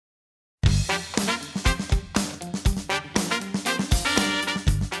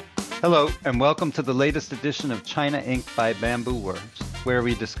Hello, and welcome to the latest edition of China Inc. by Bamboo Works, where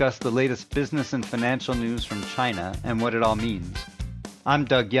we discuss the latest business and financial news from China and what it all means. I'm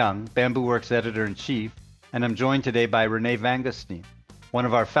Doug Young, Bamboo Works editor-in-chief, and I'm joined today by Renee Vangustein, one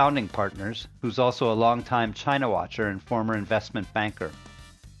of our founding partners, who's also a longtime China watcher and former investment banker.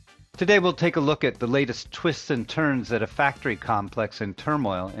 Today we'll take a look at the latest twists and turns at a factory complex in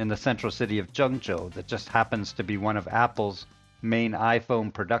turmoil in the central city of Zhengzhou that just happens to be one of Apple's main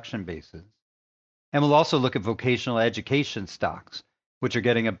iPhone production bases. And we'll also look at vocational education stocks, which are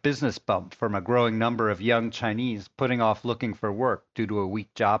getting a business bump from a growing number of young Chinese putting off looking for work due to a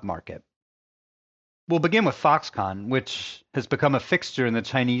weak job market. We'll begin with Foxconn, which has become a fixture in the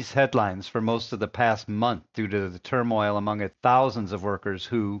Chinese headlines for most of the past month due to the turmoil among its thousands of workers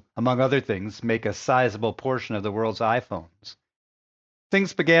who, among other things, make a sizable portion of the world's iPhones.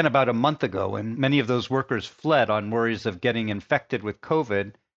 Things began about a month ago when many of those workers fled on worries of getting infected with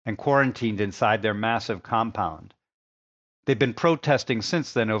COVID and quarantined inside their massive compound. They've been protesting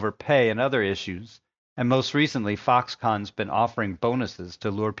since then over pay and other issues, and most recently Foxconn's been offering bonuses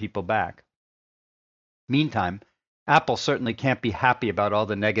to lure people back. Meantime, Apple certainly can't be happy about all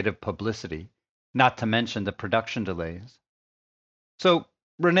the negative publicity, not to mention the production delays. So,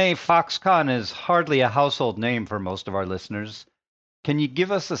 Renee, Foxconn is hardly a household name for most of our listeners. Can you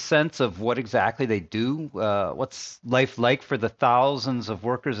give us a sense of what exactly they do? What's life like for the thousands of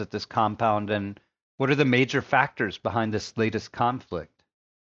workers at this compound, and what are the major factors behind this latest conflict?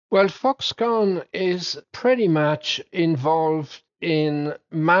 Well, Foxconn is pretty much involved in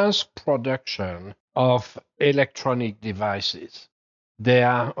mass production of electronic devices. They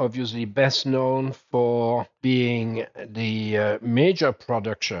are obviously best known for being the major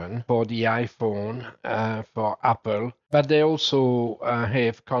production for the iPhone for Apple, but they also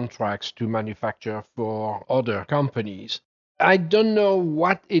have contracts to manufacture for other companies. I don't know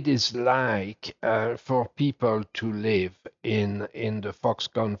what it is like for people to live in the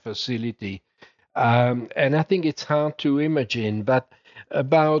Foxconn facility. And I think it's hard to imagine, but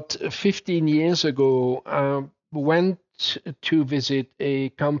about 15 years ago, I went to visit a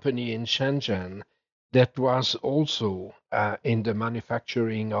company in Shenzhen that was also in the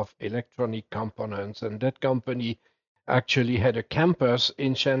manufacturing of electronic components. And that company actually had a campus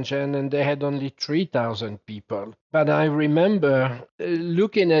in Shenzhen and they had only 3,000 people. But I remember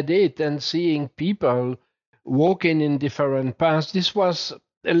looking at it and seeing people walking in different paths. This was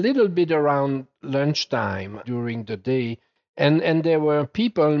a little bit around lunchtime during the day. And there were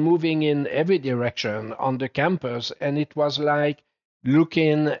people moving in every direction on the campus, and it was like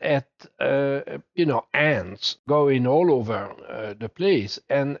looking at ants going all over the place.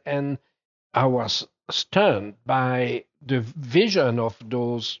 And I was stunned by the vision of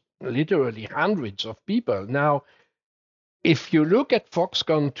those literally hundreds of people. Now, if you look at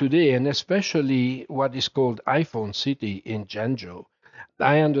Foxconn today, and especially what is called iPhone City in Zhengzhou,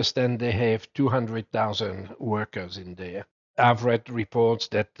 I understand they have 200,000 workers in there. I've read reports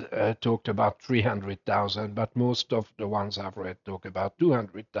that talked about 300,000, but most of the ones I've read talk about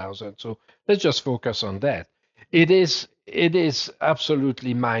 200,000. So let's just focus on that. It is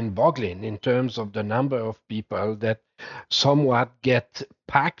absolutely mind-boggling in terms of the number of people that somewhat get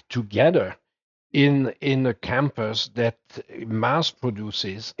packed together in a campus that mass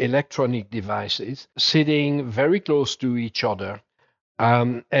produces electronic devices, sitting very close to each other.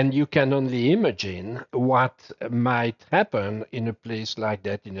 And you can only imagine what might happen in a place like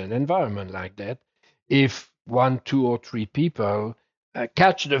that, in an environment like that, if one, two, or three people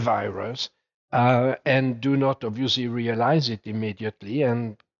catch the virus and do not obviously realize it immediately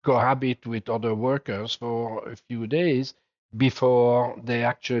and cohabit with other workers for a few days before they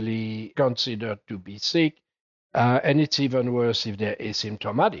actually consider to be sick. And it's even worse if they're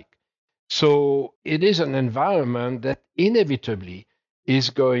asymptomatic. So it is an environment that inevitably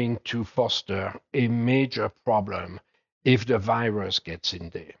is going to foster a major problem if the virus gets in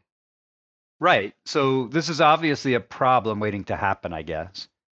there. Right. So this is obviously a problem waiting to happen, I guess.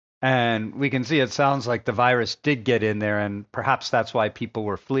 And we can see it sounds like the virus did get in there, and perhaps that's why people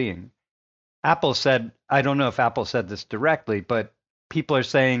were fleeing. Apple said, I don't know if Apple said this directly, but people are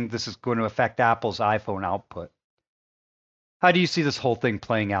saying this is going to affect Apple's iPhone output. How do you see this whole thing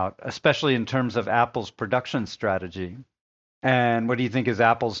playing out, especially in terms of Apple's production strategy? And what do you think is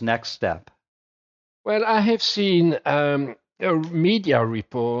Apple's next step? Well, I have seen media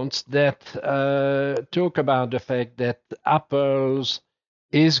reports that talk about the fact that Apple's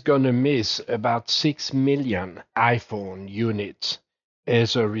is going to miss about 6 million iPhone units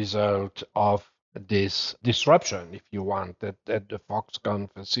as a result of this disruption, if you want, at the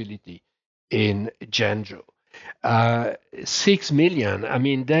Foxconn facility in Zhengzhou. Uh, 6 million, I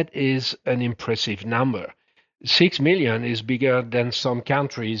mean, that is an impressive number. 6 million is bigger than some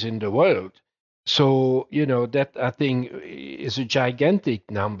countries in the world. So, that I think is a gigantic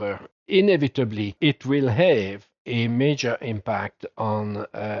number. Inevitably, it will have a major impact on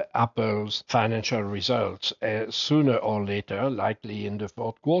Apple's financial results sooner or later, likely in the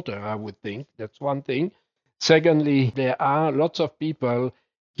fourth quarter, I would think. That's one thing. Secondly, there are lots of people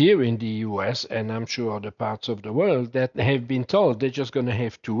here in the US, and I'm sure other parts of the world, that have been told they're just going to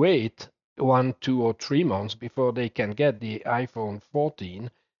have to wait 1, 2, or 3 months before they can get the iPhone 14,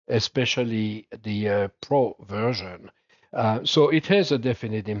 especially the Pro version. So it has a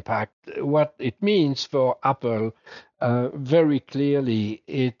definite impact. What it means for Apple, very clearly,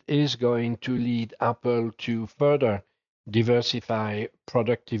 it is going to lead Apple to further diversify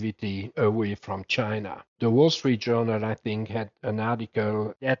productivity away from China. The Wall Street Journal, I think, had an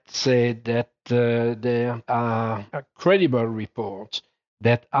article that said that there are credible reports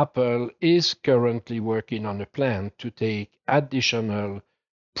that Apple is currently working on a plan to take additional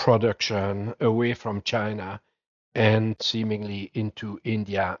production away from China and seemingly into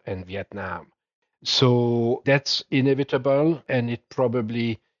India and Vietnam. So that's inevitable, and it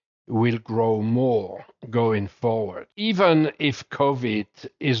probably will grow more going forward. Even if COVID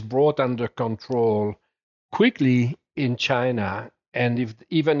is brought under control quickly in China, and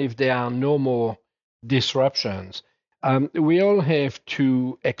even if there are no more disruptions, we all have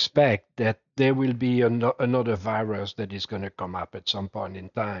to expect that there will be another virus that is going to come up at some point in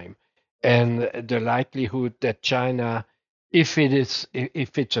time, and the likelihood that China, if it's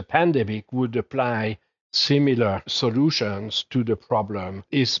a pandemic, would apply similar solutions to the problem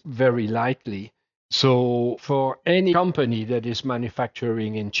is very likely. So for any company that is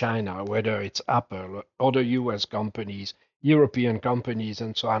manufacturing in China, whether it's Apple or other US companies, European companies,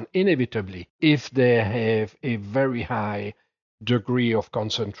 and so on, inevitably, if they have a very high degree of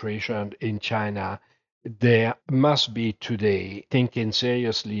concentration in China, there must be today thinking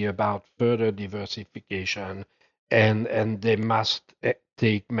seriously about further diversification, and they must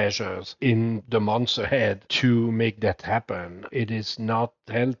take measures in the months ahead to make that happen. It is not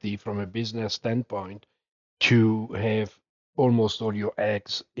healthy from a business standpoint to have almost all your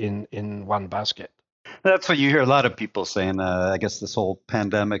eggs in one basket. That's what you hear a lot of people saying. I guess this whole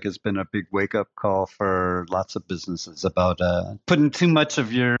pandemic has been a big wake-up call for lots of businesses about putting too much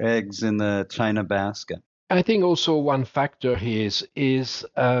of your eggs in the China basket. I think also one factor here is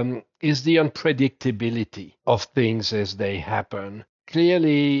the unpredictability of things as they happen.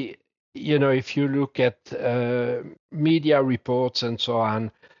 Clearly, if you look at media reports and so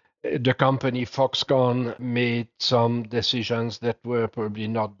on, the company Foxconn made some decisions that were probably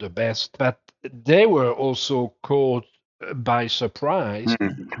not the best, but they were also caught by surprise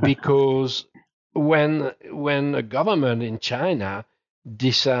because when a government in China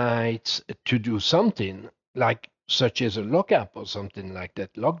decides to do something like such as a lockup or something like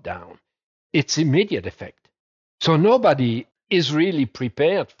that, lockdown, it's immediate effect. So nobody is really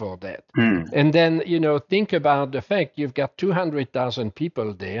prepared for that. And then, think about the fact you've got 200,000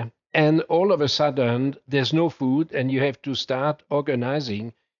 people there, and all of a sudden there's no food, and you have to start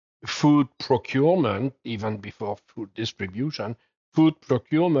organizing food procurement, even before food distribution, food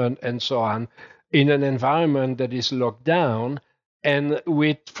procurement, and so on, in an environment that is locked down. And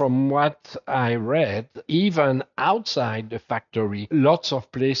from what I read, even outside the factory, lots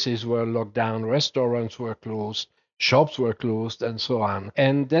of places were locked down, restaurants were closed, shops were closed, and so on.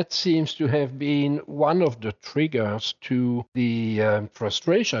 And that seems to have been one of the triggers to the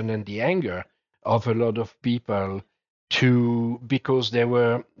frustration and the anger of a lot of people because they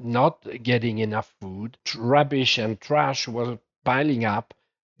were not getting enough food. Rubbish and trash was piling up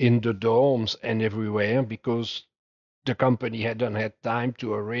in the dorms and everywhere because the company hadn't had time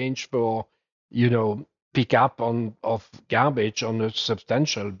to arrange for, pick up of garbage on a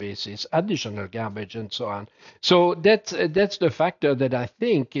substantial basis, additional garbage and so on. So that's the factor that I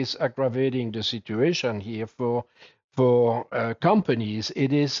think is aggravating the situation here for companies.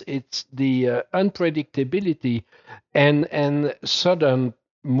 It's the unpredictability and sudden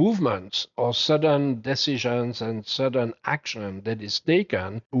movements or sudden decisions and sudden action that is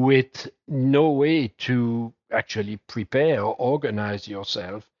taken with no way to actually prepare or organize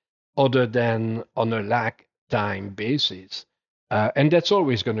yourself other than on a lag time basis. And that's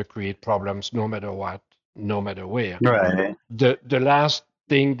always going to create problems no matter what, no matter where. Right. The last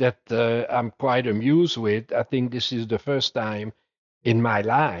thing that I'm quite amused with, I think this is the first time in my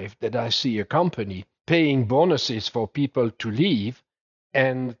life that I see a company paying bonuses for people to leave,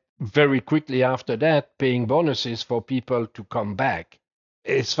 and very quickly after that, paying bonuses for people to come back.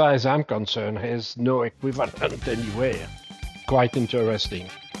 as far as I'm concerned, has no equivalent anywhere. Quite interesting.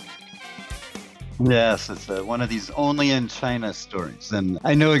 Yes, it's one of these only in China stories. And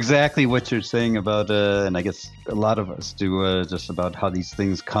I know exactly what you're saying about, and I guess a lot of us do, just about how these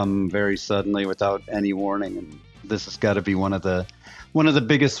things come very suddenly without any warning. And this has got to be one of the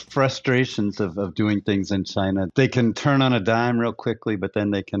biggest frustrations of doing things in China. They can turn on a dime real quickly, but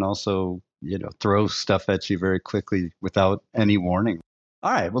then they can also, throw stuff at you very quickly without any warning.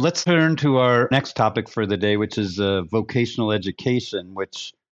 All right, well, let's turn to our next topic for the day, which is vocational education,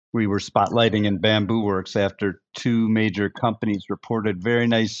 which we were spotlighting in Bamboo Works after two major companies reported very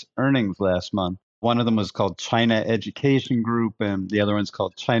nice earnings last month. One of them was called China Education Group, and the other one's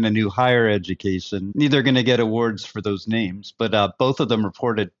called China New Higher Education. Neither going to get awards for those names, but both of them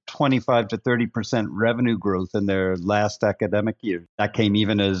reported 25 to 30% revenue growth in their last academic year. That came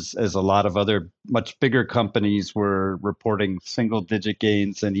even as a lot of other much bigger companies were reporting single-digit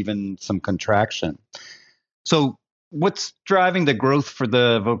gains and even some contraction. So, what's driving the growth for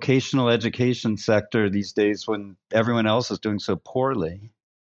the vocational education sector these days when everyone else is doing so poorly?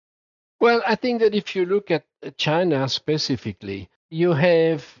 Well, I think that if you look at China specifically, you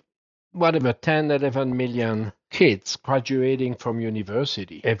have whatever 10, 11 million kids graduating from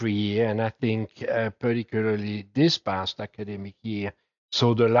university every year. And I think particularly this past academic year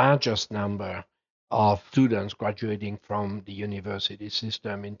saw the largest number of students graduating from the university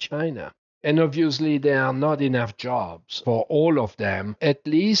system in China. And obviously, there are not enough jobs for all of them, at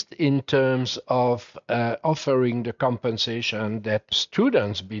least in terms of offering the compensation that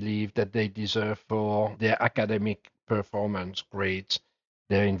students believe that they deserve for their academic performance grades,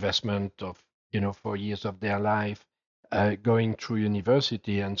 their investment of, 4 years of their life going through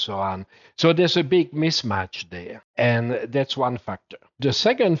university and so on. So there's a big mismatch there. And that's one factor. The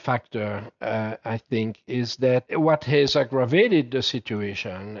second factor, I think, is that what has aggravated the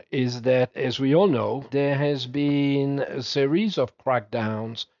situation is that, as we all know, there has been a series of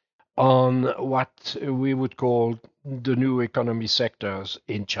crackdowns on what we would call the new economy sectors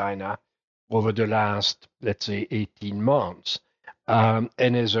in China over the last, let's say, 18 months.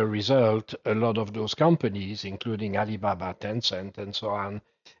 And as a result, a lot of those companies, including Alibaba, Tencent, and so on,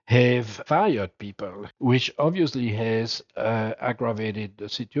 have fired people, which obviously has aggravated the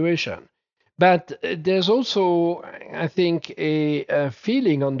situation. But there's also, I think, a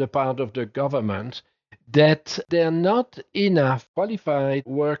feeling on the part of the government that there are not enough qualified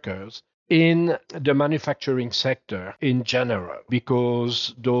workers in the manufacturing sector in general,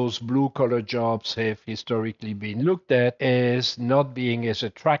 because those blue collar jobs have historically been looked at as not being as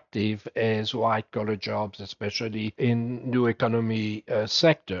attractive as white collar jobs, especially in new economy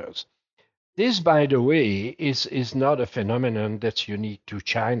sectors. This, by the way, is not a phenomenon that's unique to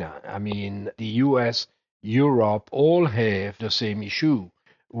China. I mean, the US, Europe all have the same issue,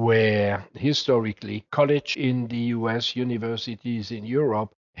 where historically college in the US, universities in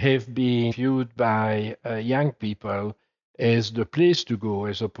Europe have been viewed by young people as the place to go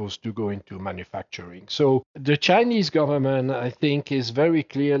as opposed to going to manufacturing. So the Chinese government, I think, is very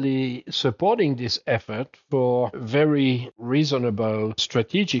clearly supporting this effort for very reasonable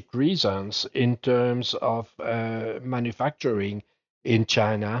strategic reasons in terms of manufacturing in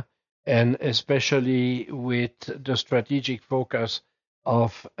China, and especially with the strategic focus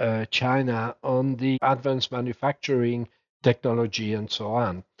of China on the advanced manufacturing technology and so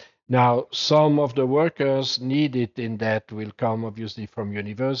on. Now, some of the workers needed in that will come obviously from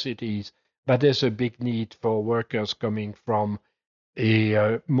universities, but there's a big need for workers coming from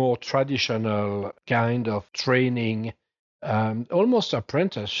a more traditional kind of training, almost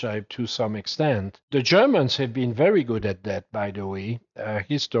apprenticeship to some extent. The Germans have been very good at that, by the way,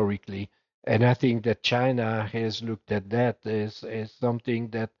 historically. And I think that China has looked at that as something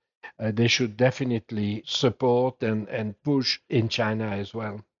that they should definitely support and push in China as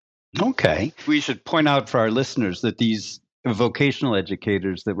well. Okay. We should point out for our listeners that these vocational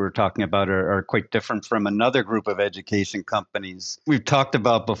educators that we're talking about are quite different from another group of education companies we've talked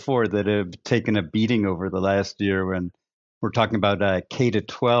about before that have taken a beating over the last year when we're talking about K to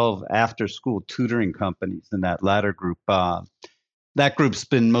 12 after school tutoring companies in that latter group. That group's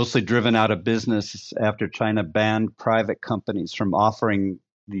been mostly driven out of business after China banned private companies from offering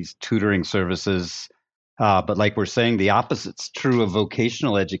these tutoring services. But like we're saying, the opposite's true of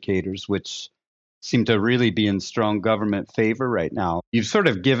vocational educators, which seem to really be in strong government favor right now. You've sort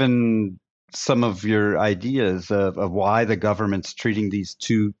of given some of your ideas of why the government's treating these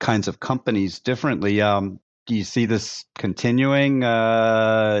two kinds of companies differently. Do you see this continuing?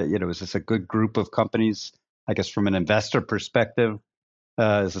 Is this a good group of companies, I guess, from an investor perspective?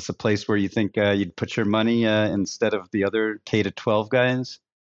 Is this a place where you think you'd put your money instead of the other K to 12 guys?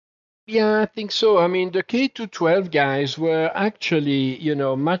 Yeah, I think so. I mean, the K to 12 guys were actually,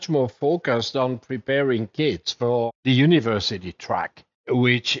 much more focused on preparing kids for the university track,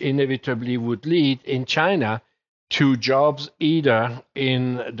 which inevitably would lead in China to jobs either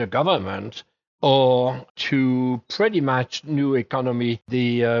in the government or to pretty much new economy,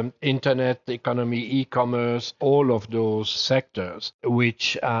 the internet economy, e-commerce, all of those sectors,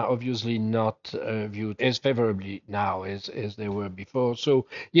 which are obviously not viewed as favorably now as they were before. So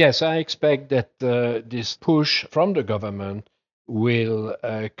yes, I expect that this push from the government will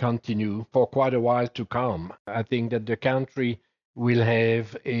continue for quite a while to come. I think that the country will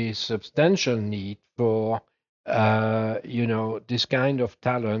have a substantial need for this kind of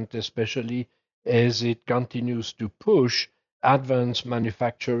talent, especially as it continues to push advanced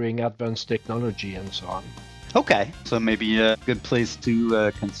manufacturing, advanced technology, and so on. Okay, so maybe a good place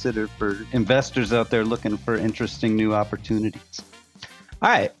to consider for investors out there looking for interesting new opportunities. All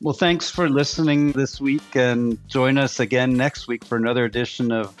right, well, thanks for listening this week, and join us again next week for another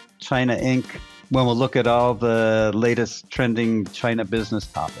edition of China Inc., when we'll look at all the latest trending China business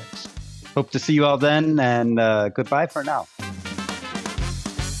topics. Hope to see you all then, and goodbye for now.